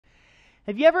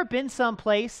Have you ever been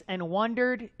someplace and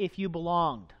wondered if you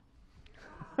belonged?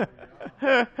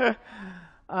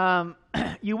 um,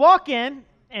 you walk in,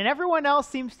 and everyone else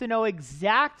seems to know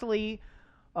exactly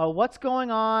what's going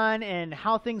on and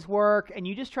how things work, and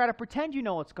you just try to pretend you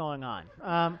know what's going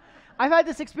on. I've had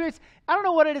this experience. I don't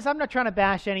know what it is. I'm not trying to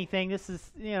bash anything. This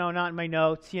is, not in my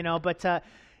notes, but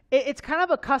it's kind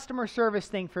of a customer service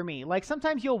thing for me. Like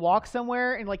sometimes you'll walk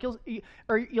somewhere and like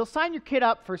you'll sign your kid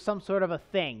up for some sort of a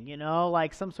thing,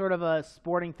 like some sort of a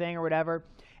sporting thing or whatever.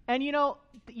 And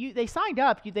they signed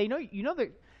up. They know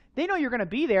you're going to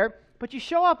be there, but you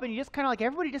show up and you just kind of like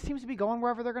everybody just seems to be going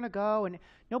wherever they're going to go, and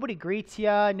nobody greets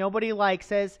you. Nobody like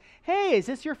says, "Hey, is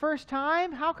this your first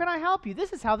time? How can I help you?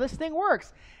 This is how this thing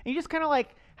works." And you just kind of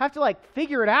like have to like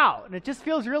figure it out, and it just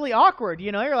feels really awkward.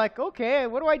 You're like, "Okay,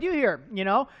 what do I do here?"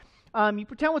 You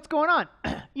pretend what's going on.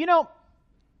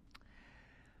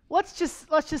 Let's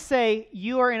just say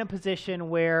you are in a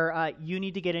position where you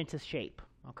need to get into shape.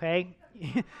 Okay.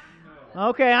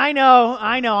 Okay, I know.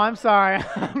 I'm sorry.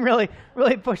 I'm really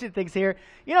pushing things here.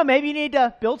 Maybe you need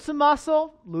to build some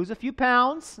muscle, lose a few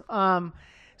pounds.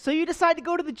 So you decide to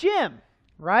go to the gym,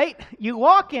 right? You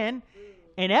walk in,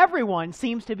 and everyone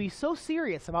seems to be so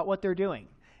serious about what they're doing.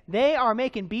 They are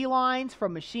making beelines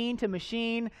from machine to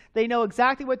machine. They know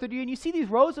exactly what they're doing. You see these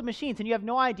rows of machines, and you have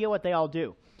no idea what they all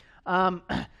do.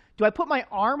 Do I put my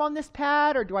arm on this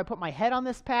pad, or do I put my head on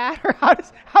this pad, or how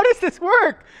does this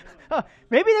work?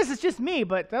 Maybe this is just me,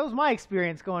 but that was my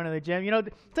experience going to the gym.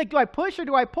 It's like, do I push or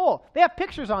do I pull? They have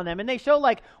pictures on them, and they show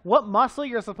like what muscle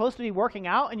you're supposed to be working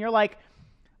out, and you're like,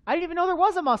 I didn't even know there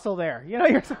was a muscle there.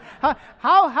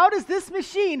 How does this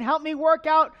machine help me work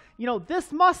out,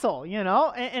 this muscle,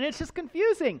 and it's just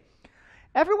confusing.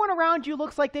 Everyone around you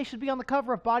looks like they should be on the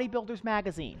cover of Bodybuilders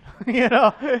magazine,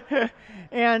 and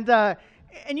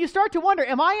you start to wonder,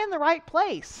 am I in the right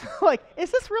place? Like, is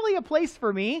this really a place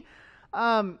for me?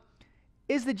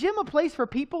 Is the gym a place for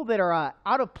people that are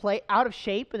out of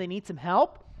shape, and they need some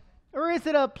help? Or is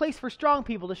it a place for strong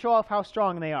people to show off how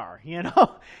strong they are,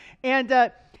 And,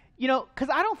 because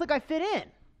I don't think I fit in.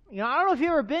 I don't know if you've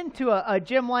ever been to a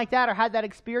gym like that or had that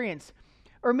experience.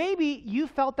 Or maybe you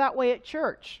felt that way at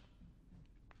church.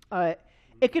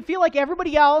 It could feel like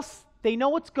everybody else, they know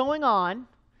what's going on,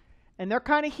 and they're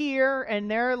kind of here,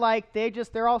 and they're like,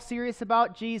 they're all serious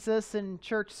about Jesus and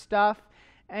church stuff,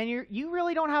 and you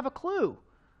really don't have a clue.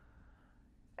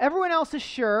 Everyone else is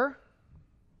sure,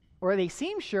 or they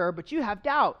seem sure, but you have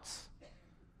doubts.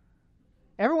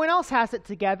 Everyone else has it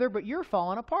together, but you're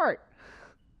falling apart.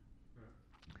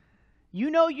 You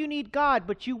know you need God,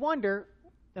 but you wonder,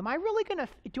 do I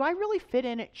really fit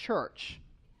in at church?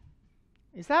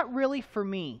 Is that really for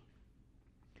me?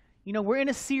 We're in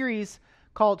a series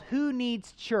called Who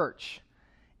Needs Church?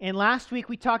 And last week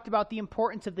we talked about the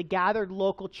importance of the gathered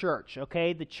local church,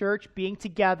 okay? The church being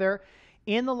together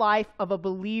in the life of a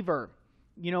believer.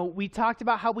 We talked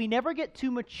about how we never get too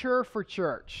mature for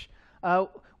church.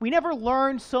 We never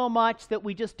learn so much that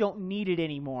we just don't need it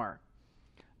anymore.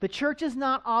 The church is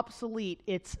not obsolete,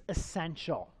 it's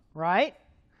essential, right?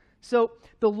 So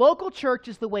the local church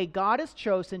is the way God has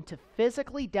chosen to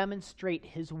physically demonstrate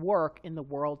his work in the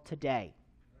world today.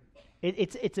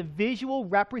 It's a visual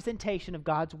representation of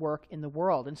God's work in the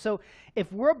world. And so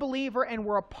if we're a believer and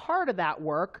we're a part of that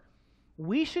work,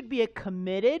 we should be a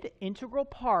committed, integral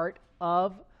part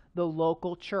of the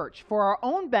local church. For our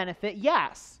own benefit,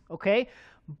 yes, okay?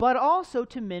 But also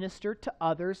to minister to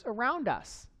others around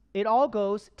us. It all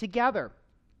goes together.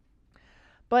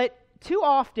 But too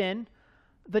often,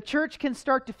 the church can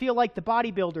start to feel like the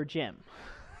bodybuilder gym.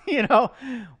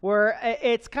 Where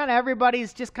it's kind of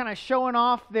everybody's just kind of showing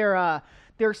off their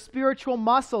spiritual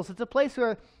muscles. It's a place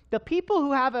where the people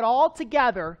who have it all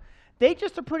together, they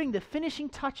just are putting the finishing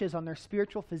touches on their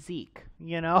spiritual physique,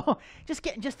 just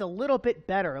getting just a little bit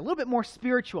better, a little bit more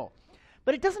spiritual.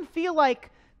 But it doesn't feel like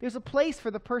there's a place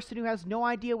for the person who has no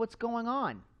idea what's going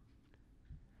on.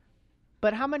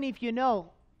 But how many of you know,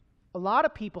 a lot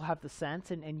of people have the sense,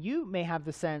 and you may have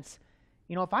the sense,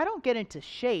 if I don't get into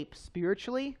shape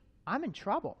spiritually, I'm in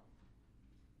trouble.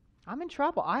 I'm in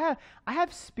trouble. I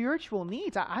have spiritual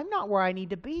needs. I'm not where I need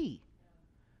to be.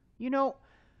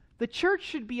 The church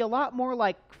should be a lot more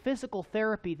like physical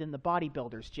therapy than the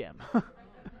bodybuilder's gym.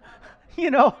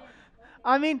 Think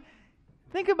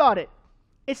about it.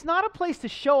 It's not a place to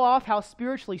show off how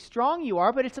spiritually strong you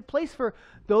are, but it's a place for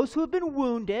those who have been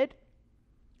wounded,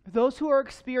 those who are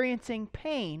experiencing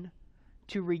pain,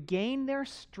 to regain their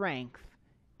strength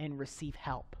and receive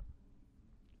help.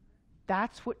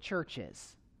 That's what church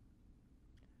is.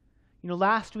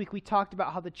 Last week we talked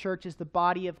about how the church is the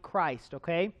body of Christ,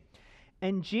 okay?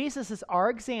 And Jesus is our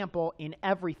example in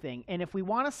everything. And if we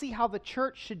want to see how the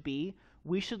church should be,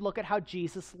 we should look at how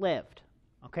Jesus lived.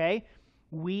 Okay?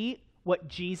 What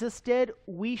Jesus did,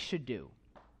 we should do.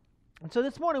 And so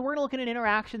this morning, we're going to look at an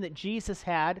interaction that Jesus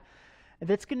had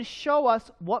that's going to show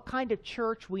us what kind of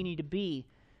church we need to be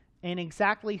and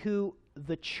exactly who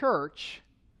the church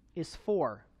is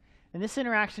for. And this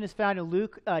interaction is found in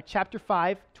Luke chapter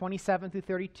 5, 27 through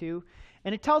 32.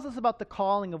 And it tells us about the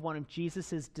calling of one of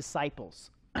Jesus'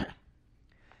 disciples.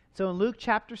 So in Luke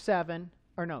chapter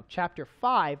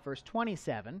 5, verse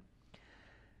 27,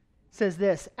 says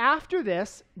this, "After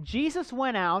this, Jesus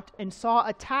went out and saw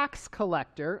a tax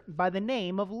collector by the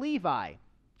name of Levi,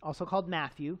 also called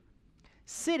Matthew,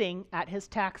 sitting at his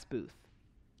tax booth.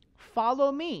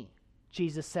 'Follow me,'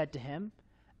 Jesus said to him,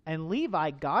 and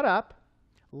Levi got up,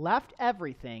 left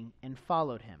everything, and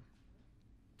followed him.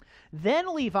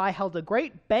 Then Levi held a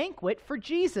great banquet for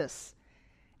Jesus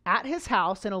at his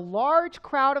house, and a large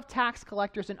crowd of tax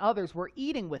collectors and others were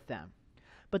eating with them.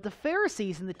 But the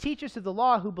Pharisees and the teachers of the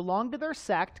law who belonged to their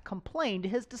sect complained to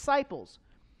his disciples,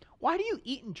 'Why do you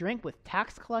eat and drink with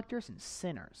tax collectors and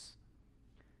sinners?'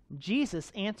 Jesus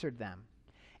answered them,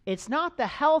 'It's not the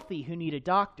healthy who need a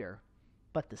doctor,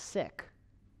 but the sick.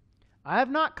 I have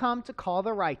not come to call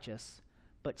the righteous,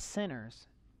 but sinners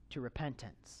to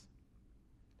repentance.'"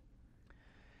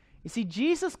 You see,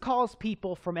 Jesus calls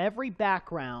people from every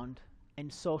background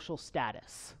and social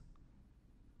status.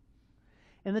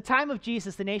 In the time of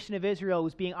Jesus, the nation of Israel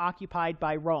was being occupied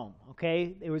by Rome,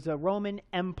 okay? It was a Roman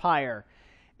Empire.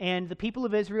 And the people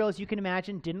of Israel, as you can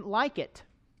imagine, didn't like it.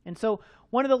 And so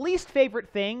one of the least favorite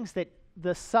things that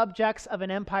the subjects of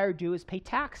an empire do is pay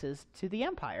taxes to the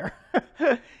empire.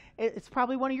 It's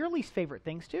probably one of your least favorite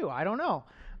things too. I don't know.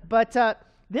 But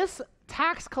this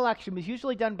tax collection was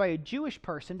usually done by a Jewish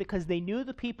person because they knew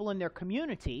the people in their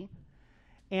community,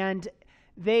 and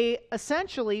they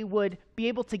essentially would be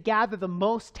able to gather the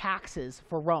most taxes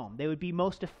for Rome. They would be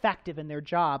most effective in their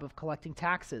job of collecting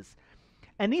taxes.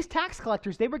 And these tax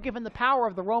collectors, they were given the power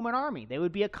of the Roman army. They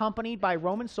would be accompanied by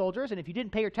Roman soldiers, and if you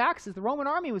didn't pay your taxes, the Roman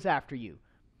army was after you.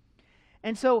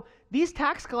 And so these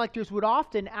tax collectors would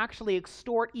often actually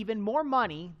extort even more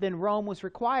money than Rome was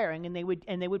requiring, and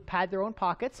they would pad their own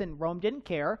pockets, and Rome didn't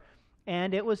care,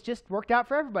 and it was just worked out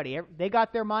for everybody. They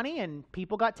got their money, and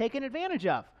people got taken advantage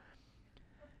of.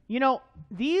 You know,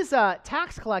 these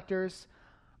tax collectors,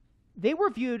 they were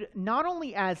viewed not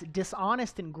only as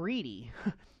dishonest and greedy,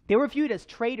 they were viewed as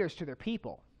traitors to their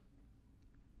people.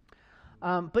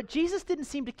 But Jesus didn't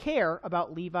seem to care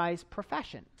about Levi's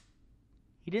profession.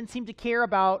 He didn't seem to care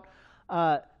about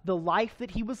the life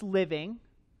that he was living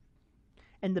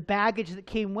and the baggage that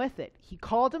came with it. He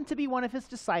called him to be one of his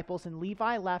disciples, and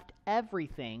Levi left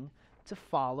everything to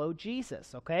follow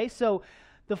Jesus, okay? So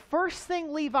the first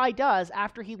thing Levi does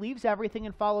after he leaves everything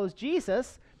and follows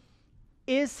Jesus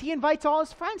is he invites all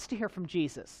his friends to hear from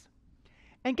Jesus.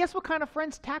 And guess what kind of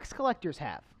friends tax collectors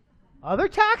have? Other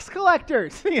tax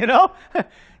collectors, you know?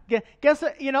 Guess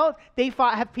what, you know, they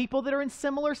have people that are in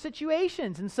similar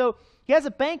situations. And so he has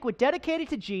a banquet dedicated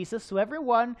to Jesus so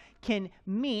everyone can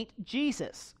meet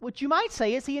Jesus. What you might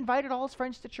say is he invited all his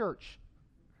friends to church.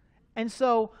 And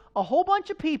so a whole bunch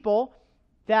of people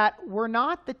that were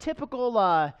not the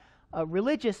typical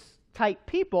religious type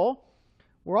people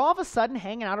were all of a sudden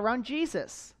hanging out around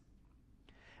Jesus.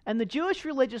 And the Jewish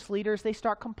religious leaders, they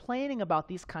start complaining about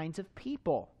these kinds of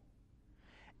people.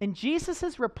 And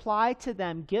Jesus' reply to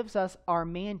them gives us our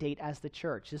mandate as the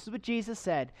church. This is what Jesus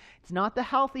said. It's not the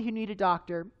healthy who need a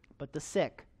doctor, but the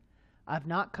sick. I've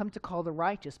not come to call the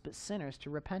righteous, but sinners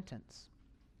to repentance.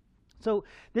 So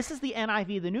this is the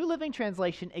NIV. The New Living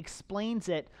Translation explains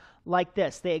it like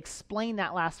this. They explain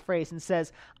that last phrase and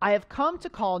says, I have come to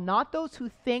call not those who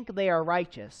think they are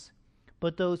righteous,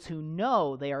 but those who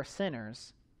know they are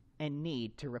sinners and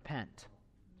need to repent.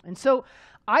 And so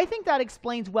I think that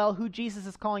explains well who Jesus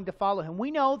is calling to follow him.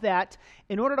 We know that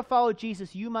in order to follow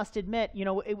Jesus, you must admit, you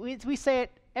know, we say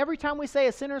it every time we say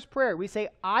a sinner's prayer. We say,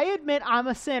 I admit I'm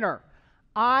a sinner.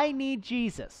 I need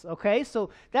Jesus, okay? So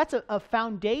that's a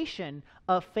foundation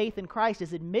of faith in Christ,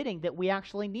 is admitting that we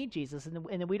actually need Jesus and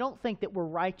that we don't think that we're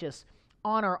righteous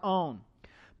on our own.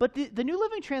 But the New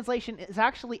Living Translation is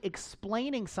actually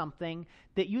explaining something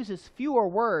that uses fewer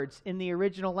words in the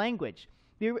original language.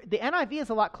 The NIV is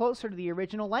a lot closer to the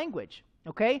original language,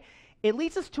 okay? It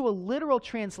leads us to a literal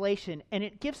translation, and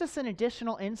it gives us an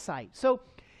additional insight. So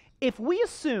if we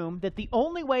assume that the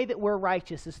only way that we're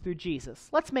righteous is through Jesus,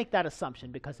 let's make that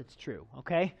assumption because it's true,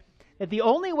 okay? That the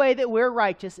only way that we're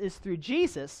righteous is through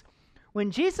Jesus.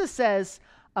 When Jesus says,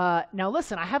 now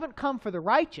listen, I haven't come for the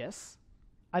righteous,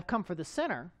 I've come for the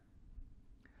sinner.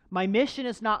 My mission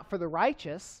is not for the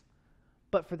righteous,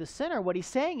 but for the sinner. What he's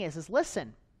saying is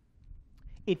listen,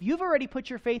 if you've already put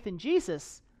your faith in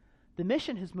Jesus, the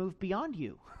mission has moved beyond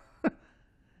you.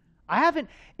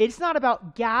 It's not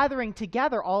about gathering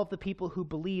together all of the people who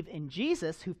believe in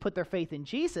Jesus, who've put their faith in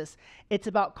Jesus. It's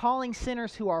about calling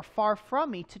sinners who are far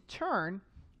from me to turn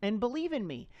and believe in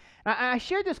me. I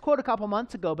shared this quote a couple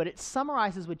months ago, but it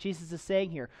summarizes what Jesus is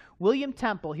saying here. William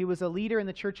Temple, he was a leader in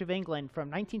the Church of England from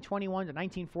 1921 to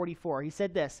 1944. He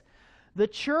said this: "The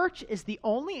church is the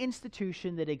only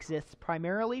institution that exists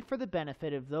primarily for the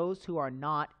benefit of those who are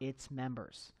not its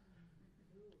members."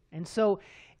 And so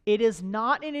it is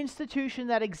not an institution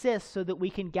that exists so that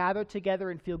we can gather together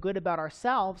and feel good about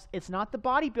ourselves. It's not the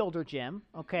bodybuilder gym,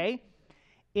 okay?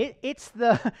 It's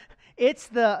the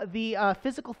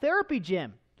physical therapy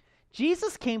gym.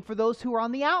 Jesus came for those who are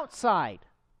on the outside,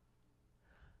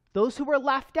 those who were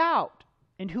left out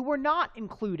and who were not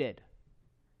included,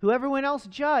 who everyone else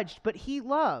judged, but he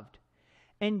loved.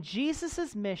 And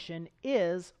Jesus' mission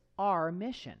is our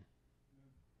mission.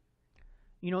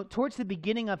 You know, towards the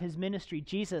beginning of his ministry,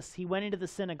 Jesus, he went into the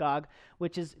synagogue,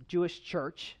 which is Jewish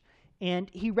church,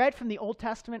 and he read from the Old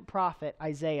Testament prophet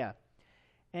Isaiah.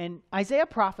 And Isaiah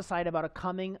prophesied about a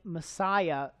coming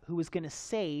Messiah who was going to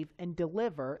save and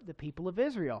deliver the people of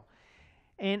Israel.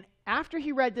 And after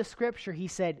he read this scripture, he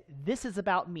said, "This is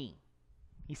about me."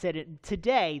 He said,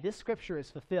 "Today, this scripture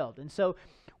is fulfilled." And so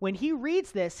when he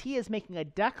reads this, he is making a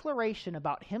declaration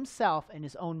about himself and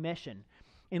his own mission.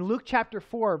 In Luke chapter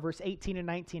 4, verse 18 and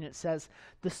 19, it says,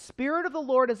 "The Spirit of the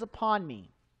Lord is upon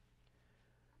me,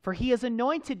 for he has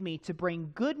anointed me to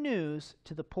bring good news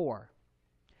to the poor.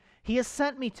 He has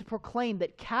sent me to proclaim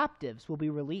that captives will be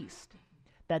released,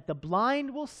 that the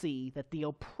blind will see, that the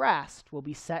oppressed will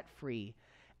be set free,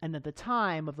 and that the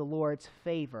time of the Lord's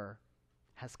favor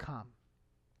has come."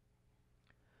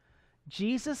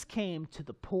 Jesus came to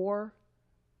the poor,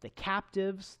 the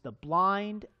captives, the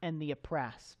blind, and the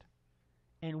oppressed.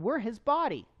 And we're his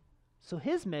body. So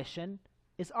his mission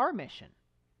is our mission.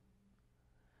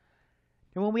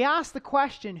 And when we ask the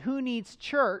question, who needs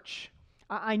church,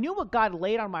 I knew what God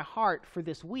laid on my heart for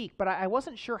this week, but I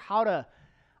wasn't sure how to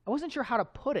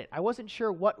put it. I wasn't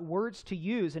sure what words to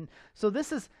use. And so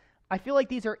I feel like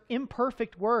these are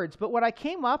imperfect words, but what I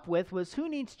came up with was who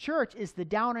needs church is the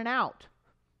down and out.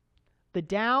 The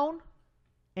down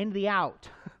and the out.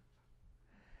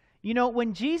 You know,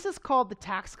 when Jesus called the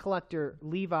tax collector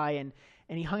Levi and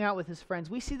he hung out with his friends,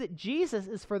 we see that Jesus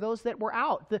is for those that were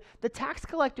out. The tax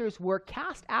collectors were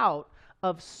cast out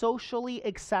of socially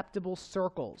acceptable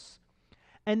circles.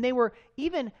 And they were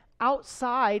even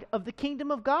outside of the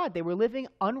kingdom of God. They were living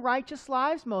unrighteous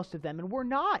lives, most of them, and were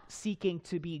not seeking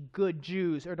to be good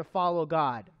Jews or to follow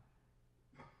God.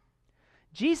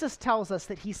 Jesus tells us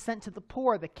that he's sent to the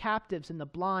poor, the captives, and the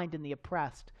blind, and the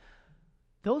oppressed.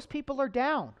 Those people are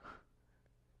down.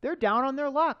 They're down on their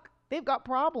luck. They've got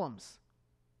problems.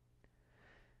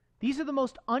 These are the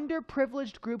most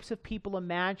underprivileged groups of people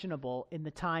imaginable in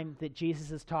the time that Jesus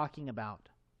is talking about.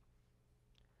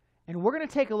 And we're going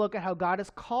to take a look at how God has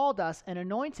called us and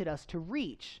anointed us to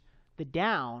reach the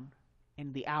down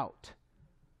and the out.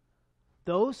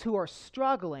 Those who are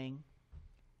struggling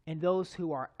and those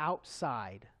who are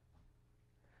outside.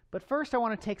 But first, I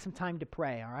want to take some time to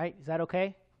pray, all right? Is that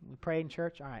okay? We pray in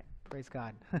church? All right. Praise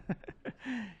God.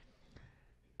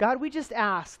 God, we just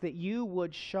ask that you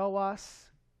would show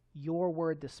us your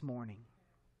word this morning.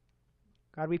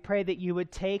 God, we pray that you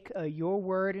would take your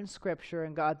word in Scripture,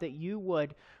 and God, that you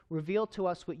would reveal to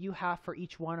us what you have for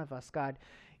each one of us. God,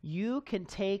 you can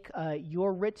take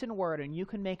your written word and you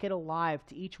can make it alive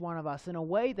to each one of us in a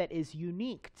way that is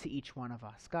unique to each one of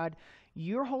us. God,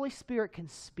 your Holy Spirit can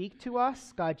speak to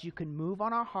us. God, you can move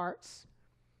on our hearts.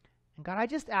 And God, I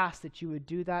just ask that you would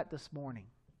do that this morning.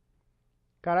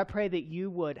 God, I pray that you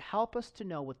would help us to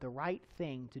know what the right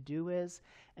thing to do is,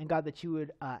 and God, that you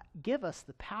would give us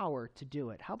the power to do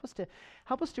it. Help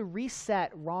us to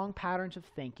reset wrong patterns of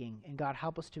thinking, and God,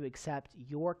 help us to accept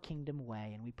your kingdom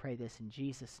way. And we pray this in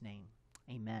Jesus' name.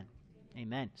 Amen.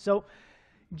 Amen. So,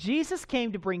 Jesus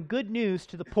came to bring good news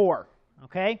to the poor.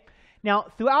 Okay. Now,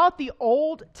 throughout the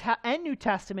Old and New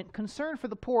Testament, concern for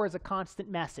the poor is a constant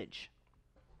message.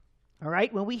 All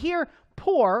right. When we hear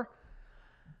poor,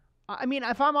 I mean,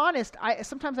 if I'm honest,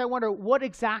 sometimes I wonder, what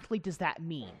exactly does that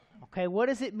mean? Okay, what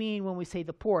does it mean when we say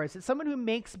the poor? Is it someone who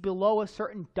makes below a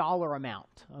certain dollar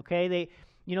amount? Okay,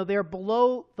 they're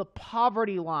below the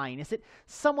poverty line. Is it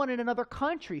someone in another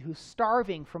country who's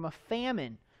starving from a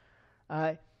famine?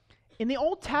 In the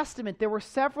Old Testament, there were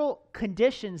several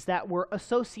conditions that were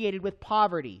associated with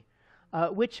poverty,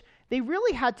 which they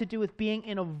really had to do with being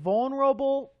in a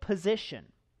vulnerable position.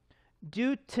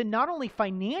 due to not only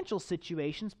financial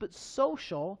situations, but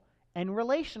social and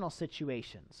relational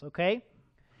situations, okay?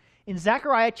 In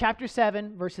Zechariah chapter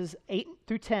 7, verses 8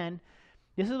 through 10,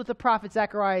 this is what the prophet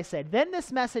Zechariah said. Then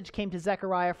this message came to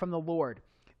Zechariah from the Lord.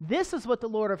 This is what the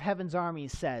Lord of heaven's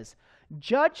armies says.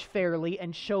 Judge fairly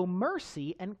and show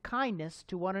mercy and kindness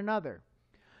to one another.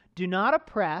 Do not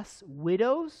oppress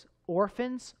widows,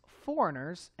 orphans,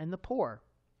 foreigners, and the poor,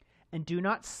 and do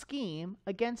not scheme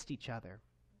against each other.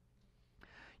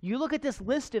 You look at this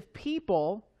list of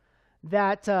people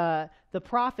that the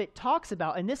prophet talks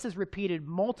about, and this is repeated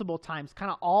multiple times,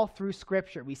 kind of all through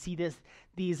Scripture. We see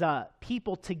these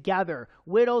people together: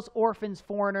 widows, orphans,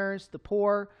 foreigners, the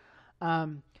poor.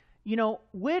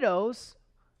 Widows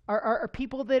are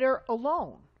people that are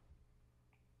alone.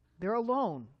 They're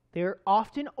alone. They're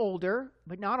often older,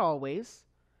 but not always.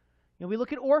 We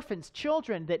look at orphans,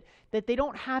 children that they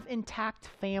don't have intact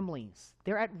families.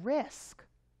 They're at risk.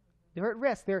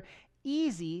 They're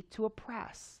easy to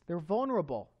oppress. They're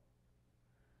vulnerable.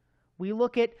 We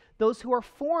look at those who are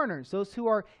foreigners, those who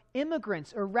are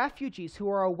immigrants or refugees who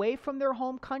are away from their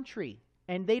home country,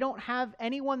 and they don't have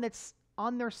anyone that's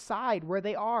on their side where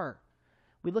they are.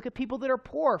 We look at people that are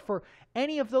poor for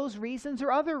any of those reasons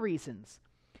or other reasons.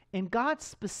 And God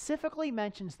specifically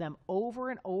mentions them over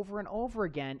and over and over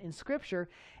again in Scripture.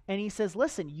 And he says,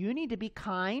 listen, you need to be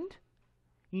kind.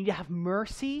 You need to have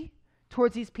mercy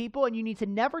towards these people, and you need to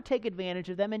never take advantage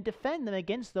of them and defend them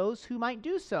against those who might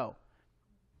do so.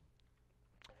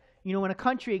 When a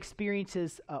country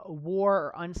experiences a war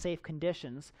or unsafe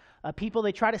conditions, people,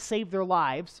 they try to save their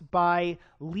lives by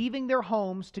leaving their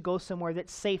homes to go somewhere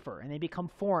that's safer, and they become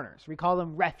foreigners. We call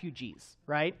them refugees,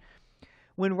 right?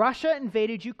 When Russia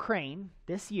invaded Ukraine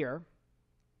this year,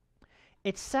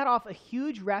 it set off a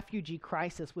huge refugee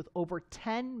crisis with over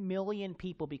 10 million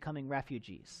people becoming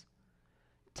refugees.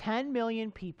 10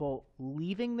 million people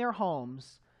leaving their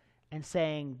homes and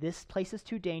saying, this place is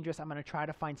too dangerous, I'm going to try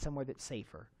to find somewhere that's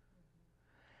safer.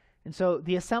 And so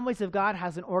the Assemblies of God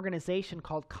has an organization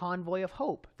called Convoy of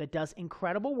Hope that does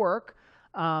incredible work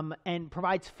and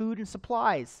provides food and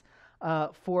supplies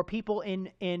for people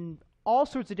in all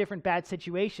sorts of different bad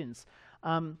situations.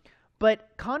 But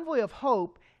Convoy of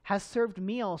Hope has served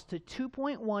meals to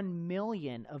 2.1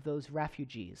 million of those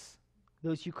refugees,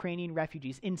 those Ukrainian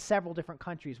refugees, in several different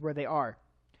countries where they are.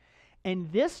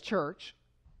 And this church,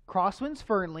 Crosswinds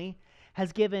Fernley,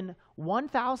 has given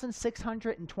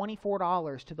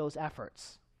 $1,624 to those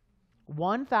efforts.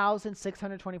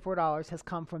 $1,624 has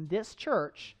come from this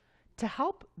church to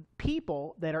help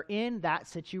people that are in that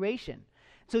situation.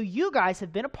 So you guys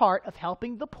have been a part of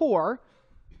helping the poor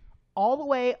all the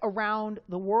way around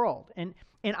the world. And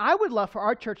I would love for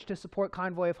our church to support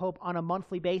Convoy of Hope on a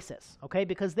monthly basis, okay?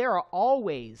 Because there's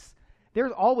always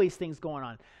things going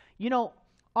on.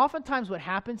 Oftentimes what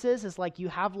happens is like you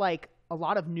have like a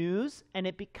lot of news, and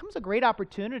it becomes a great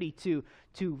opportunity to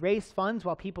raise funds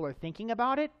while people are thinking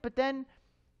about it. But then,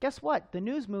 guess what? The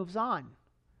news moves on.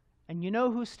 And you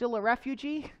know who's still a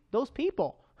refugee? Those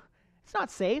people. It's not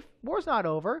safe. War's not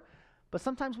over. But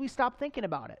sometimes we stop thinking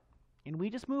about it, and we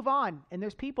just move on. And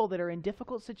there's people that are in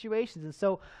difficult situations. And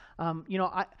so,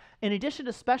 in addition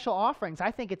to special offerings,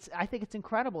 I think it's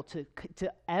incredible to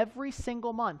every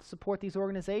single month support these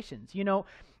organizations.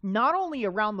 Not only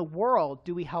around the world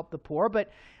do we help the poor,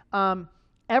 but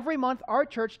every month our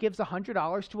church gives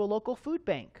 $100 to a local food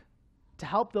bank to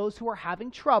help those who are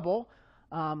having trouble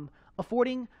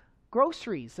affording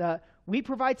groceries. We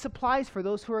provide supplies for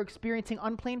those who are experiencing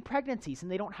unplanned pregnancies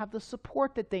and they don't have the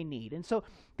support that they need. And so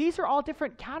these are all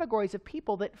different categories of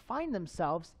people that find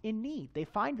themselves in need. They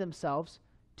find themselves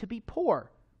to be poor.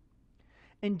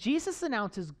 And Jesus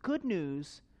announces good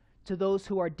news to those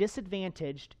who are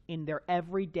disadvantaged in their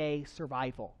everyday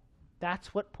survival.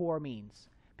 That's what poor means.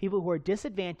 People who are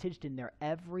disadvantaged in their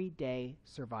everyday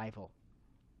survival.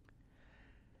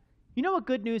 You know what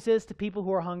good news is to people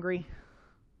who are hungry?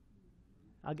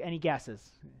 Any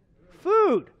guesses?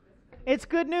 Food. It's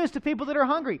good news to people that are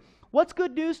hungry. What's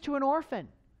good news to an orphan?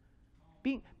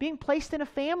 Being placed in a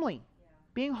family,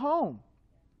 being home.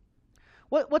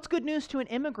 What's good news to an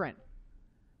immigrant?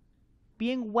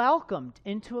 Being welcomed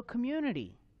into a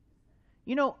community.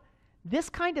 This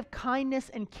kind of kindness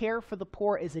and care for the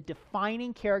poor is a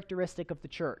defining characteristic of the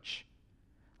church.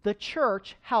 The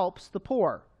church helps the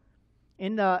poor.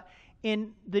 In the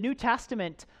New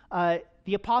Testament,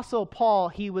 the Apostle Paul,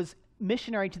 he was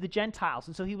missionary to the Gentiles,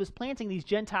 and so he was planting these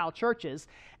Gentile churches,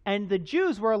 and the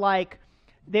Jews were like,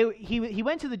 he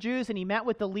went to the Jews and he met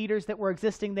with the leaders that were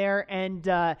existing there, and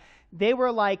they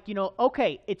were like,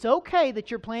 okay, it's okay that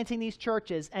you're planting these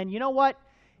churches, and you know what?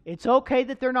 It's okay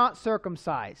that they're not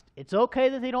circumcised. It's okay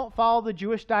that they don't follow the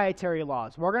Jewish dietary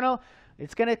laws.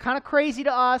 It's gonna kind of crazy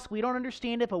to us. We don't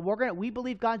understand it, but we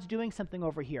believe God's doing something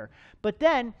over here. But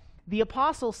then the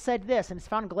apostles said this, and it's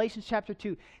found in Galatians chapter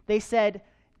 2. They said,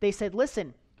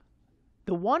 listen,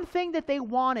 the one thing that they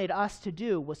wanted us to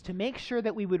do was to make sure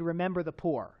that we would remember the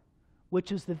poor,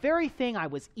 which is the very thing I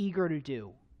was eager to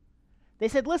do. They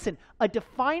said, listen, a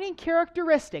defining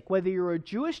characteristic, whether you're a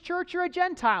Jewish church or a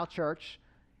Gentile church,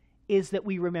 is that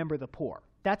we remember the poor.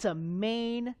 That's a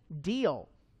main deal.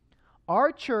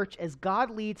 Our church, as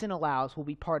God leads and allows, will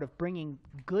be part of bringing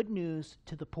good news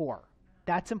to the poor.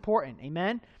 That's important,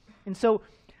 amen? And so,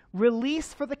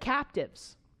 release for the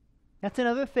captives. That's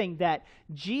another thing that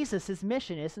Jesus'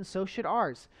 mission is, and so should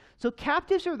ours. So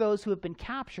captives are those who have been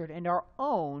captured and are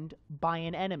owned by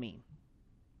an enemy.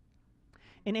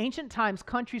 In ancient times,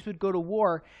 countries would go to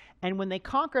war, and when they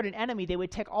conquered an enemy, they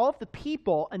would take all of the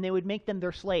people and they would make them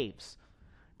their slaves.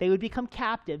 They would become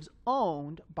captives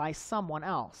owned by someone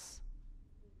else.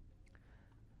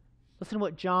 Listen to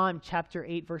what John chapter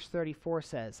 8, verse 34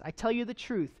 says. I tell you the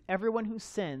truth, everyone who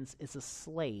sins is a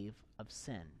slave of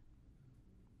sin.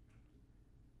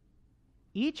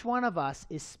 Each one of us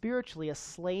is spiritually a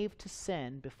slave to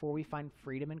sin before we find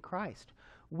freedom in Christ.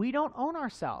 We don't own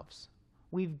ourselves.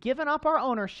 We've given up our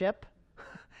ownership,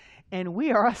 and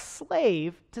we are a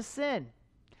slave to sin.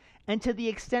 And to the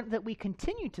extent that we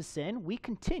continue to sin, we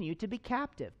continue to be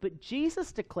captive. But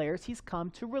Jesus declares he's come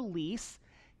to release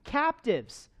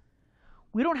captives.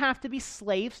 We don't have to be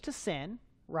slaves to sin,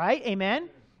 right? Amen?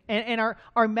 And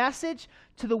our message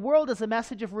to the world is a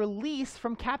message of release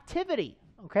from captivity,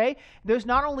 okay? There's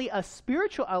not only a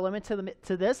spiritual element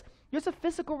to this, there's a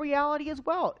physical reality as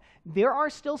well. There are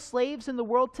still slaves in the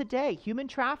world today. Human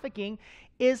trafficking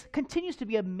continues to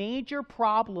be a major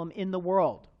problem in the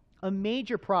world, a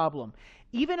major problem.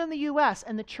 Even in the U.S.,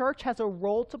 and the church has a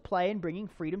role to play in bringing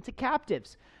freedom to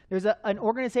captives. There's an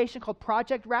organization called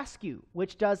Project Rescue,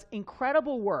 which does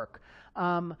incredible work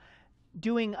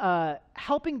helping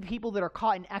people that are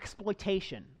caught in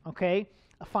exploitation, okay?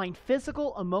 Find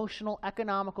physical, emotional,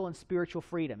 economical, and spiritual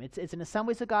freedom. It's an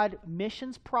Assemblies of God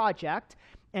missions project,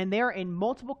 and they're in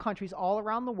multiple countries all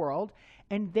around the world,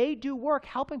 and they do work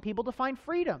helping people to find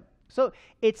freedom. So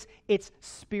it's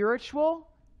spiritual,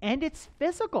 and it's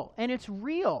physical, and it's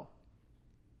real.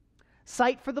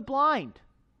 Sight for the blind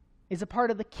is a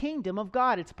part of the kingdom of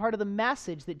God. It's a part of the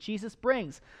message that Jesus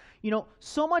brings. You know,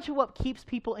 so much of what keeps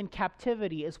people in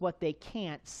captivity is what they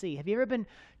can't see. Have you ever been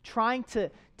trying to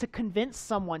convince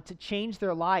someone to change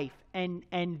their life, and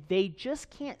they just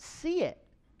can't see it?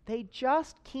 They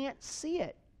just can't see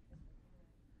it.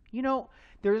 You know,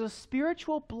 there's a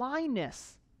spiritual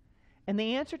blindness. And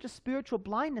the answer to spiritual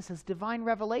blindness is divine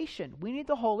revelation. We need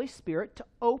the Holy Spirit to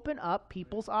open up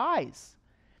people's eyes.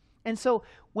 And so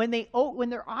when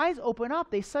their eyes open up,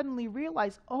 they suddenly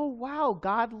realize, oh wow,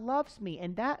 God loves me,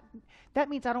 and that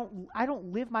means I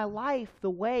don't live my life the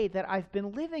way that I've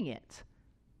been living it.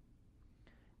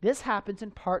 This happens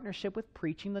in partnership with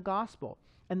preaching the gospel.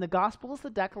 And the gospel is the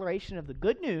declaration of the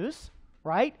good news,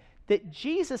 right? That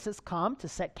Jesus has come to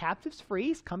set captives free.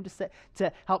 He's come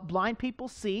to help blind people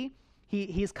see.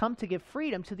 He's come to give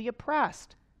freedom to the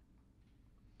oppressed.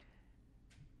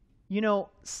 You know,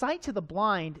 sight to the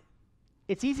blind,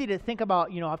 it's easy to think about,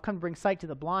 I've come to bring sight to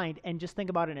the blind and just think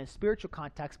about it in a spiritual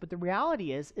context. But the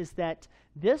reality is that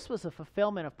this was a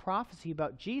fulfillment of prophecy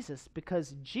about Jesus,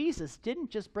 because Jesus didn't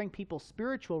just bring people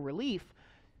spiritual relief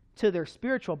to their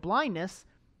spiritual blindness.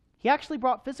 He actually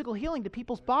brought physical healing to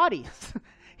people's bodies.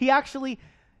 He actually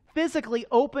physically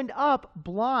opened up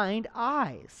blind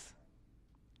eyes.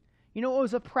 You know, it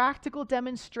was a practical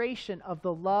demonstration of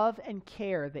the love and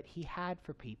care that he had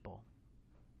for people.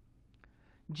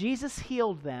 Jesus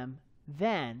healed them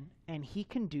then, and he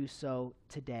can do so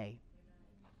today.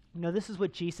 You know, this is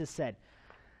what Jesus said,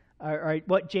 or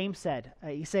what James said.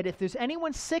 He said, if there's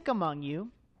anyone sick among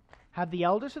you, have the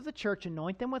elders of the church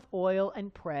anoint them with oil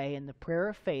and pray, and the prayer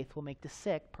of faith will make the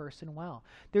sick person well.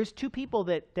 There's 2 people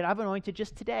that I've anointed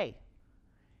just today,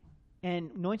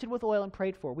 and anointed with oil and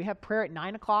prayed for. We have prayer at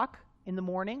 9 o'clock in the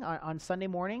morning on Sunday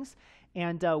mornings,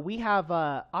 and we have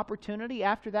opportunity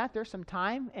after that. There's some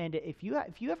time, and if you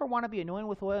ever want to be anointed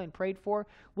with oil and prayed for,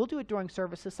 we'll do it during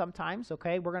services sometimes.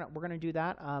 Okay, we're gonna do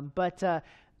that. But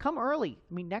come early.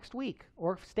 Next week,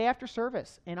 or stay after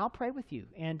service, and I'll pray with you,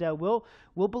 and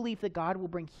we'll believe that God will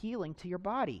bring healing to your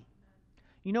body.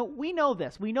 You know, we know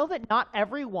this. We know that not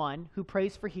everyone who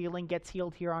prays for healing gets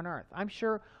healed here on earth. I'm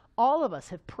sure all of us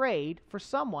have prayed for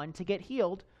someone to get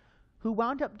healed who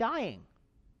wound up dying.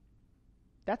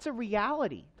 That's a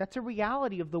reality. That's a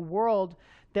reality of the world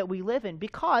that we live in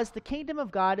because the kingdom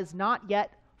of God is not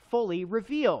yet fully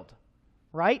revealed,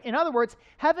 right? In other words,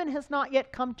 heaven has not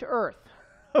yet come to earth,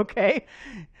 okay?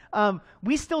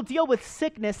 We still deal with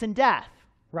sickness and death,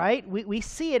 right? We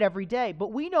see it every day,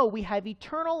 but we know we have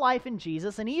eternal life in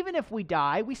Jesus, and even if we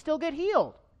die, we still get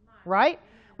healed, right?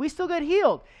 We still get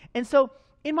healed. And so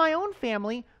in my own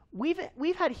family,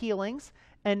 we've had healings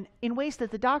and in ways that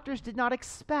the doctors did not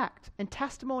expect, and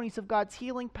testimonies of God's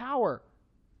healing power.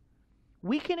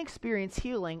 We can experience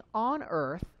healing on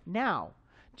earth now.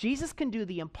 Jesus can do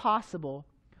the impossible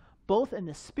both in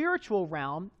the spiritual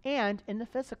realm and in the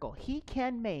physical. He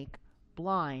can make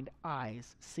blind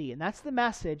eyes see. And that's the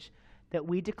message that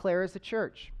we declare as a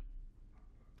church.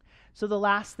 So the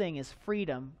last thing is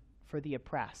freedom for the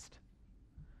oppressed.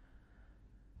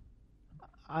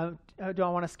 I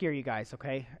don't want to scare you guys,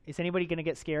 okay? Is anybody going to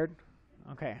get scared?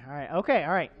 Okay, all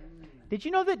right. Did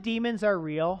you know that demons are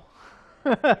real?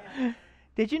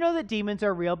 Did you know that demons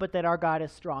are real, but that our God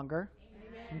is stronger?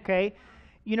 Amen. Okay?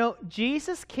 You know,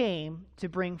 Jesus came to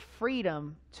bring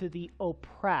freedom to the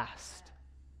oppressed.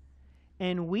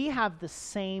 And we have the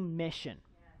same mission,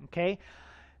 okay?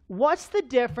 What's the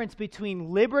difference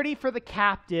between liberty for the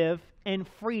captive and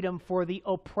freedom for the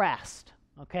oppressed?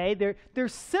 Okay, they're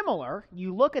similar.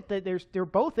 You look at they're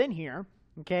both in here.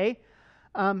 Okay,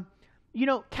 you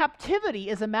know, captivity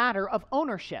is a matter of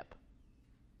ownership.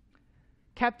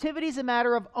 Captivity is a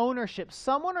matter of ownership.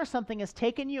 Someone or something has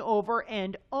taken you over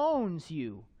and owns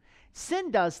you.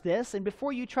 Sin does this, and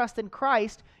before you trust in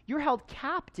Christ, you're held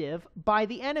captive by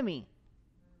the enemy.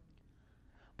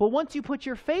 But once you put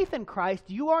your faith in Christ,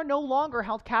 you are no longer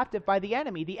held captive by the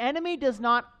enemy. The enemy does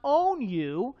not own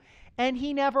you, and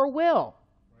he never will.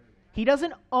 He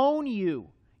doesn't own you.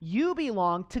 You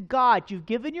belong to God. You've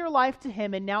given your life to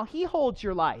him, and now he holds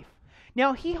your life.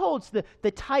 Now he holds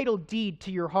the title deed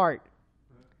to your heart.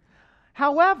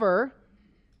 However,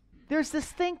 there's this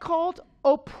thing called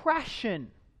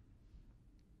oppression.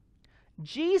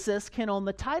 Jesus can own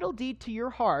the title deed to your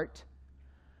heart,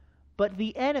 but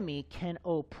the enemy can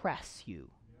oppress you.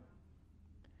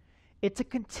 It's a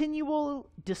continual,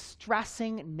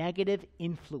 distressing, negative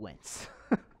influence.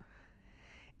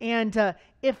 And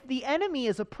if the enemy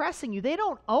is oppressing you, they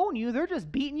don't own you, they're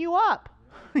just beating you up.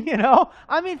 You know?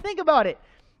 I mean, think about it.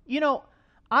 You know,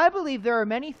 I believe there are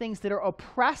many things that are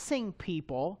oppressing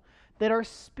people that are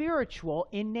spiritual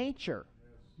in nature.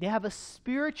 They have a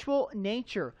spiritual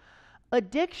nature.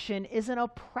 Addiction is an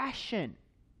oppression.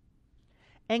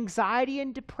 Anxiety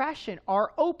and depression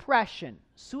are oppression.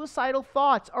 Suicidal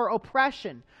thoughts are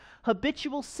oppression.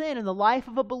 Habitual sin in the life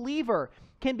of a believer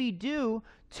can be due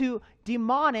to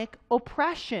demonic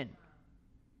oppression.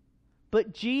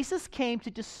 But Jesus came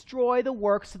to destroy the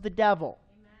works of the devil.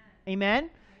 Amen?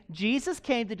 Jesus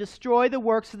came to destroy the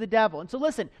works of the devil. And so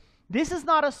listen, this is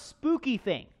not a spooky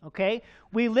thing, okay?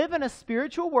 We live in a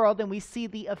spiritual world and we see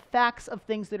the effects of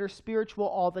things that are spiritual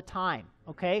all the time,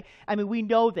 okay? I mean, we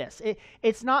know this.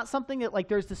 It's not something that like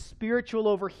there's the spiritual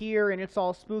over here and it's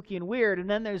all spooky and weird, and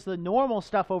then there's the normal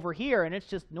stuff over here and it's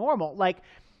just normal. Like,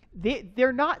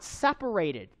 they're not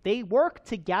separated. They work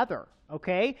together,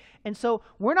 okay? And so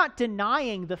we're not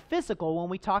denying the physical when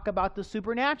we talk about the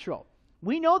supernatural.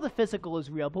 We know the physical is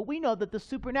real, but we know that the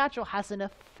supernatural has an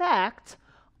effect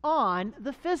on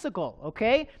the physical,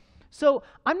 okay? So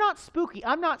I'm not spooky.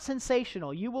 I'm not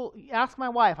sensational. You will ask my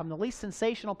wife. I'm the least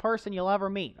sensational person you'll ever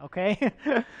meet, okay?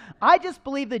 I just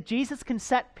believe that Jesus can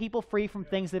set people free from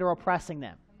things that are oppressing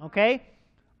them, okay?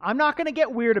 I'm not going to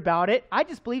get weird about it. I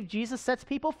just believe Jesus sets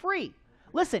people free.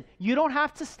 Listen, you don't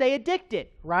have to stay addicted,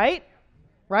 right?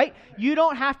 Right? You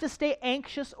don't have to stay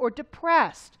anxious or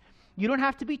depressed. You don't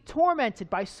have to be tormented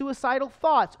by suicidal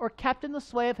thoughts or kept in the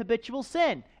sway of habitual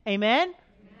sin. Amen?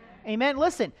 Amen.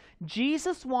 Listen,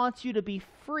 Jesus wants you to be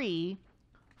free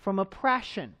from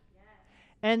oppression.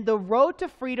 And the road to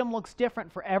freedom looks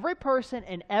different for every person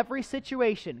in every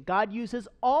situation. God uses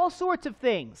all sorts of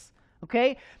things,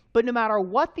 okay? But no matter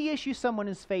what the issue someone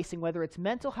is facing, whether it's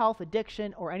mental health,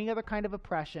 addiction, or any other kind of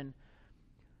oppression,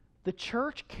 the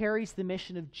church carries the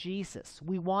mission of Jesus.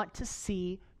 We want to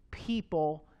see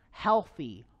people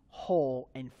healthy, whole,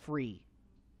 and free.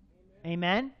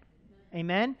 Amen?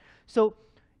 Amen? So,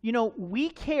 you know, we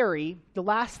carry, the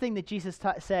last thing that Jesus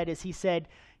said is he said,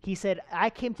 I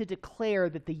came to declare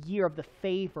that the year of the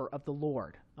favor of the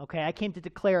Lord. Okay, I came to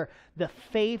declare the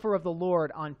favor of the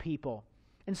Lord on people.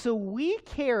 And so we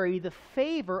carry the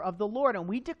favor of the Lord, and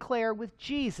we declare with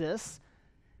Jesus,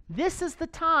 this is the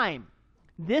time.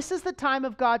 This is the time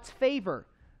of God's favor.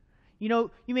 You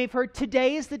know, you may have heard,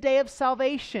 today is the day of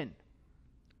salvation.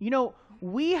 You know,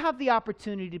 we have the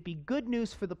opportunity to be good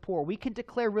news for the poor. We can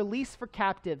declare release for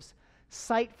captives,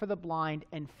 sight for the blind,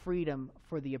 and freedom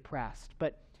for the oppressed.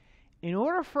 But in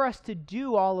order for us to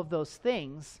do all of those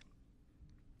things,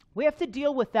 we have to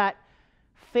deal with that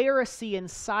Pharisee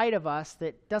inside of us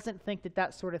that doesn't think that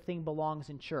that sort of thing belongs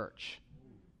in church.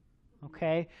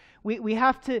 Okay? We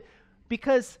have to,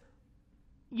 because,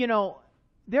 you know,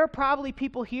 there are probably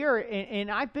people here,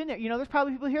 and I've been there, you know, there's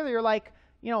probably people here that are like,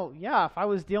 you know, yeah, if I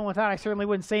was dealing with that, I certainly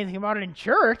wouldn't say anything about it in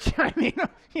church. I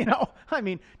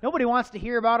mean, nobody wants to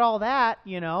hear about all that,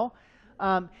 you know.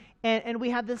 And we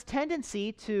have this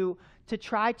tendency to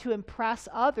try to impress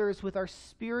others with our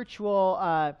spiritual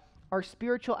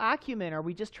acumen, or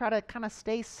we just try to kind of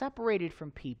stay separated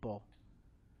from people.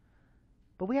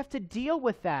 But we have to deal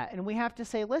with that, and we have to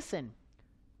say, listen,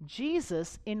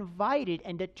 Jesus invited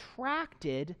and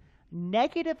attracted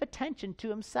negative attention to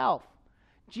himself.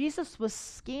 Jesus was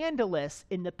scandalous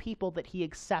in the people that he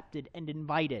accepted and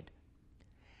invited.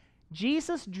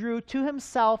 Jesus drew to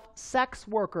himself sex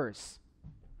workers,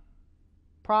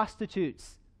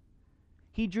 prostitutes.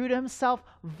 He drew to himself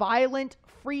violent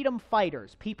freedom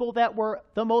fighters, people that were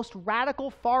the most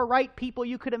radical far-right people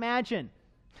you could imagine.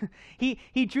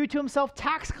 He drew to himself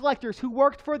tax collectors who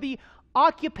worked for the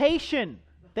occupation.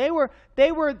 They were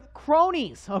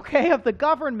cronies, okay, of the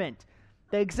government.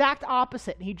 The exact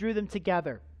opposite, and he drew them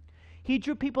together. He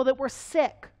drew people that were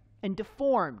sick and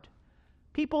deformed,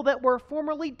 people that were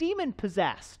formerly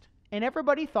demon-possessed, and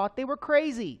everybody thought they were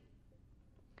crazy.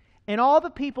 And all the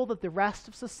people that the rest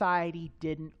of society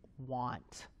didn't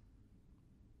want.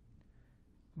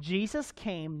 Jesus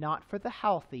came not for the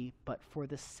healthy, but for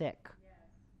the sick.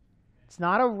 It's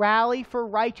not a rally for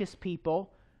righteous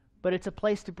people, but it's a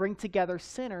place to bring together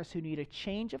sinners who need a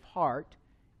change of heart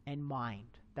and mind.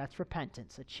 That's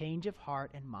repentance, a change of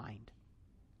heart and mind.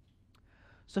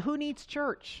 So who needs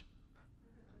church?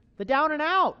 The down and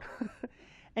out.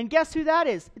 And guess who that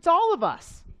is? It's all of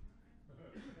us.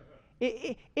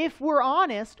 If we're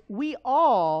honest, we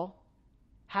all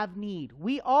have need.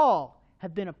 We all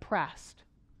have been oppressed.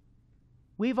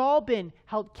 We've all been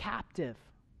held captive.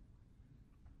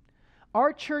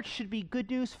 Our church should be good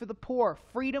news for the poor,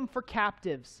 freedom for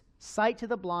captives, sight to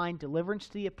the blind, deliverance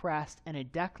to the oppressed, and a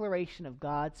declaration of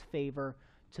God's favor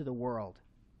to the world.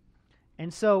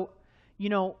 And so, you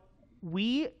know,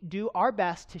 we do our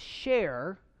best to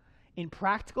share in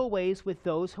practical ways with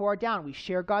those who are down. We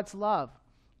share God's love,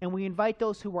 and we invite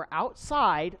those who are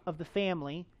outside of the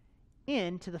family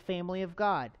into the family of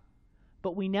God.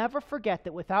 But we never forget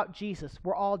that without Jesus,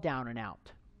 we're all down and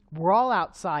out. We're all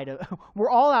outside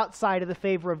of the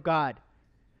favor of God.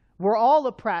 We're all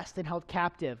oppressed and held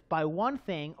captive by one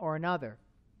thing or another.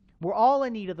 We're all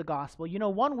in need of the gospel. You know,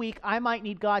 one week I might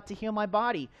need God to heal my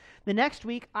body. The next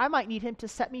week I might need him to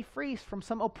set me free from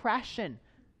some oppression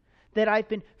that I've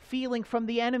been feeling from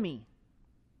the enemy.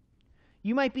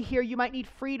 You might be here, you might need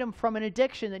freedom from an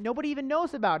addiction that nobody even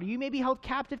knows about. You may be held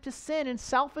captive to sin and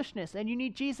selfishness, and you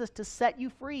need Jesus to set you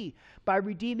free by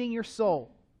redeeming your soul.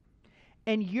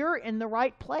 And you're in the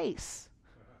right place.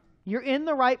 You're in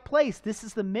the right place. This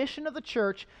is the mission of the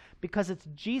church because it's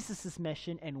Jesus'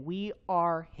 mission and we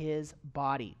are his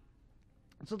body.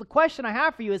 And so the question I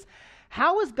have for you is,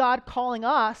 how is God calling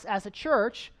us as a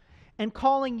church and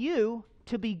calling you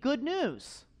to be good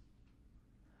news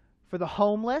for the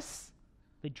homeless,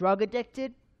 the drug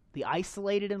addicted, the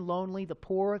isolated and lonely, the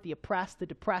poor, the oppressed, the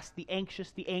depressed, the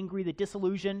anxious, the angry, the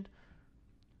disillusioned?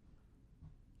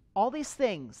 All these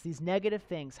things, these negative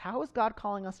things, how is God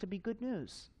calling us to be good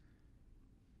news?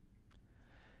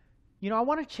 You know, I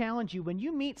want to challenge you, when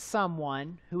you meet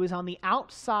someone who is on the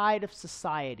outside of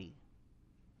society,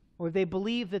 or they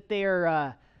believe that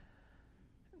they're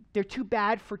too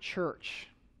bad for church,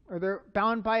 or they're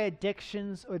bound by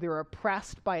addictions, or they're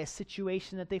oppressed by a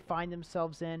situation that they find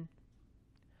themselves in,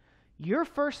 your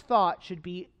first thought should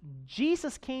be,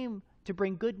 Jesus came to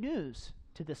bring good news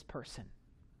to this person.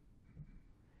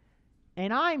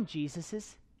 And I'm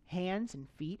Jesus' hands and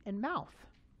feet and mouth.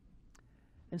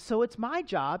 And so it's my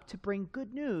job to bring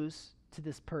good news to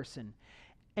this person.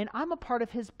 And I'm a part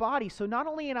of his body. So not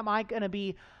only am I going to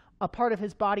be a part of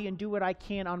his body and do what I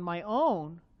can on my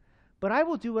own, but I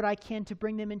will do what I can to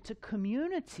bring them into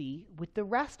community with the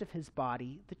rest of his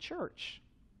body, the church.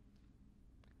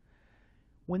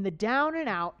 When the down and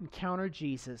out encounter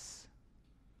Jesus,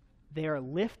 they are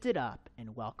lifted up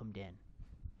and welcomed in.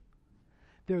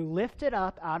 They're lifted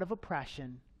up out of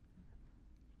oppression,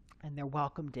 and they're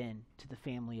welcomed in to the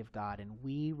family of God, and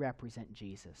we represent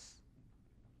Jesus.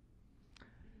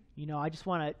 You know, I just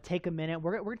want to take a minute.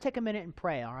 We're going to take a minute and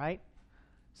pray, all right?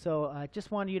 So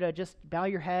just want you to just bow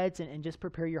your heads and just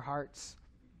prepare your hearts.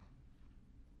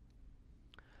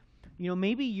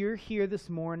 Maybe you're here this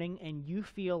morning and you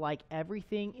feel like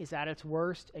everything is at its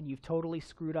worst and you've totally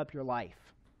screwed up your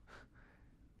life.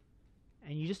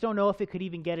 And you just don't know if it could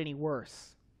even get any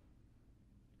worse.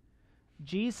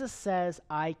 Jesus says,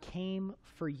 I came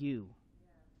for you.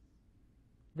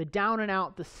 The down and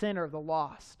out, the sinner, the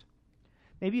lost.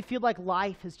 Maybe you feel like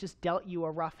life has just dealt you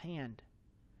a rough hand.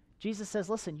 Jesus says,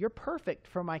 listen, you're perfect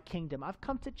for my kingdom. I've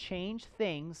come to change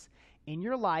things in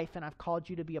your life, and I've called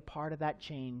you to be a part of that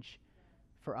change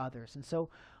for others. And so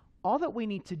all that we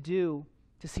need to do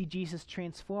to see Jesus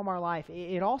transform our life,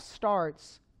 it all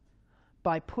starts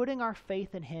by putting our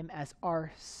faith in him as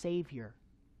our Savior.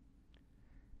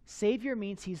 Savior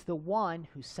means he's the one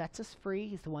who sets us free.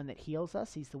 He's the one that heals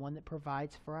us. He's the one that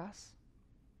provides for us.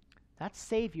 That's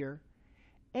Savior.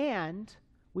 And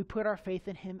we put our faith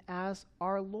in him as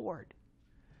our Lord.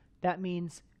 That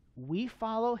means we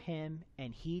follow him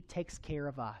and he takes care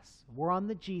of us. We're on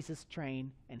the Jesus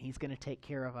train and he's going to take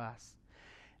care of us.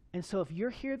 And so if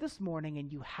you're here this morning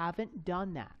and you haven't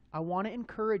done that, I want to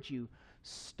encourage you,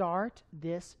 start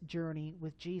this journey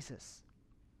with Jesus.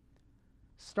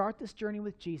 Start this journey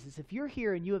with Jesus. If you're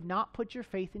here and you have not put your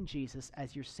faith in Jesus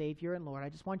as your Savior and Lord, I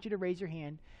just want you to raise your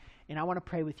hand and I want to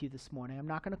pray with you this morning. I'm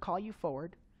not going to call you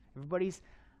forward. Everybody's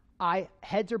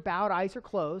heads are bowed, eyes are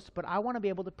closed, but I want to be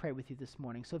able to pray with you this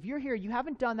morning. So if you're here, you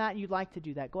haven't done that and you'd like to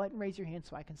do that, go ahead and raise your hand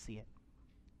so I can see it.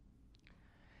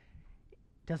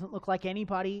 Doesn't look like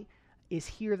anybody is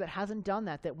here that hasn't done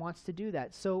that, that wants to do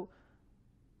that. So,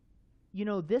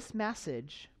 this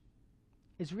message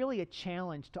is really a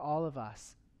challenge to all of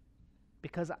us,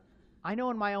 because I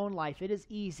know in my own life it is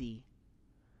easy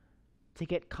to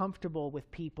get comfortable with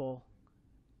people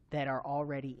that are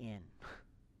already in.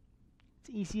 It's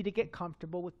easy to get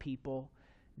comfortable with people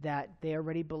that they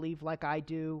already believe like I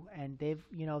do, and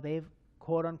they've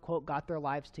quote unquote got their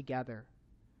lives together.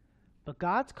 But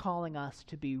God's calling us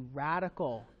to be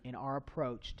radical in our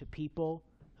approach to people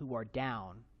who are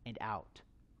down and out,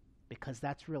 because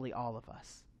that's really all of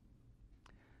us.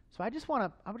 So I just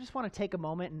want to take a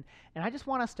moment and I just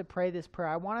want us to pray this prayer.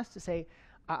 I want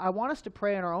us to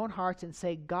pray in our own hearts and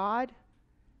say, God,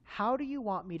 how do you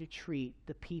want me to treat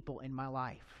the people in my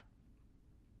life?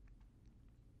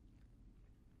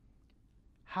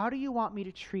 How do you want me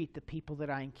to treat the people that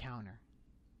I encounter?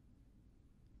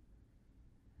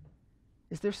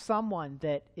 Is there someone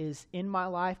that is in my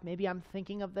life, maybe I'm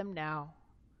thinking of them now,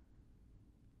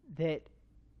 that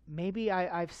maybe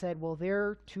I've said, well,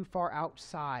 they're too far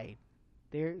outside.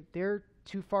 They're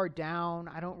too far down.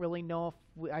 I don't really know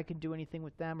if I can do anything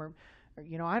with them. Or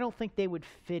I don't think they would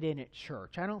fit in at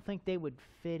church. I don't think they would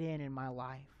fit in my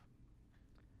life.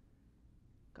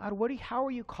 God, how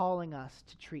are you calling us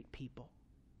to treat people?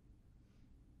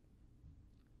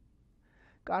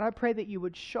 God, I pray that you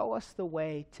would show us the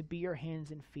way to be your hands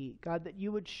and feet. God, that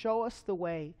you would show us the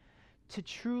way to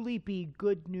truly be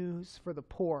good news for the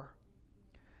poor.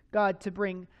 God, to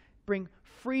bring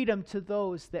freedom to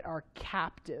those that are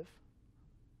captive.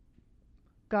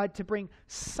 God, to bring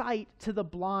sight to the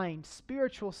blind,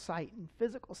 spiritual sight and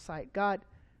physical sight. God,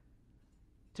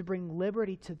 to bring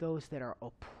liberty to those that are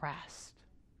oppressed.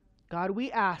 God,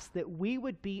 we ask that we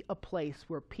would be a place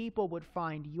where people would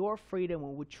find your freedom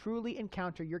and would truly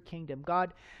encounter your kingdom.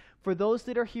 God, for those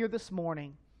that are here this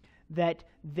morning, that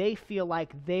they feel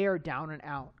like they are down and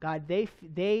out. God,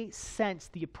 they sense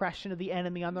the oppression of the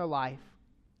enemy on their life.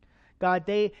 God,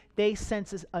 they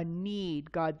sense a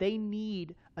need. God, they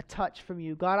need a touch from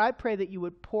you. God, I pray that you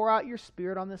would pour out your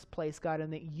Spirit on this place, God,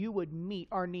 and that you would meet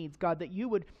our needs. God, that you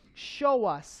would show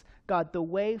us, God, the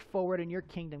way forward in your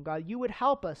kingdom. God, you would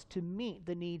help us to meet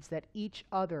the needs that each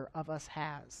other of us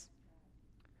has.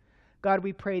 God,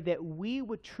 we pray that we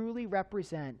would truly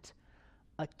represent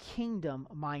a kingdom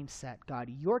mindset, God.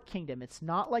 Your kingdom, it's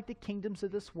not like the kingdoms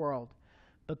of this world,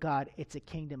 but God, it's a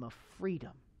kingdom of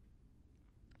freedom.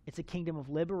 It's a kingdom of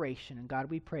liberation, and God,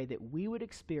 we pray that we would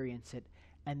experience it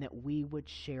and that we would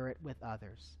share it with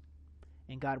others.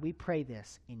 And God, we pray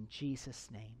this in Jesus'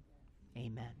 name.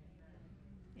 Amen.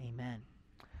 Amen.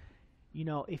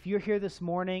 If you're here this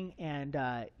morning and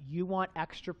you want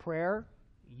extra prayer,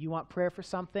 you want prayer for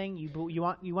something, you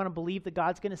want to believe that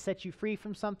God's going to set you free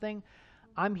from something,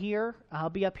 I'm here. I'll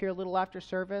be up here a little after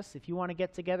service. If you want to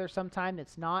get together sometime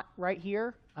that's not right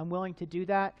here, I'm willing to do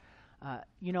that.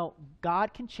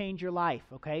 God can change your life,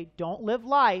 okay? Don't live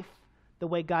life the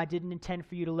way God didn't intend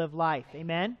for you to live life.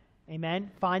 Amen?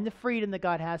 Amen? Find the freedom that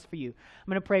God has for you.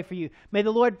 I'm going to pray for you. May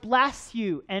the Lord bless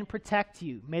you and protect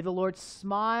you. May the Lord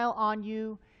smile on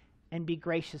you and be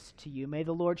gracious to you. May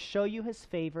the Lord show you his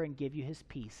favor and give you his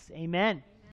peace. Amen.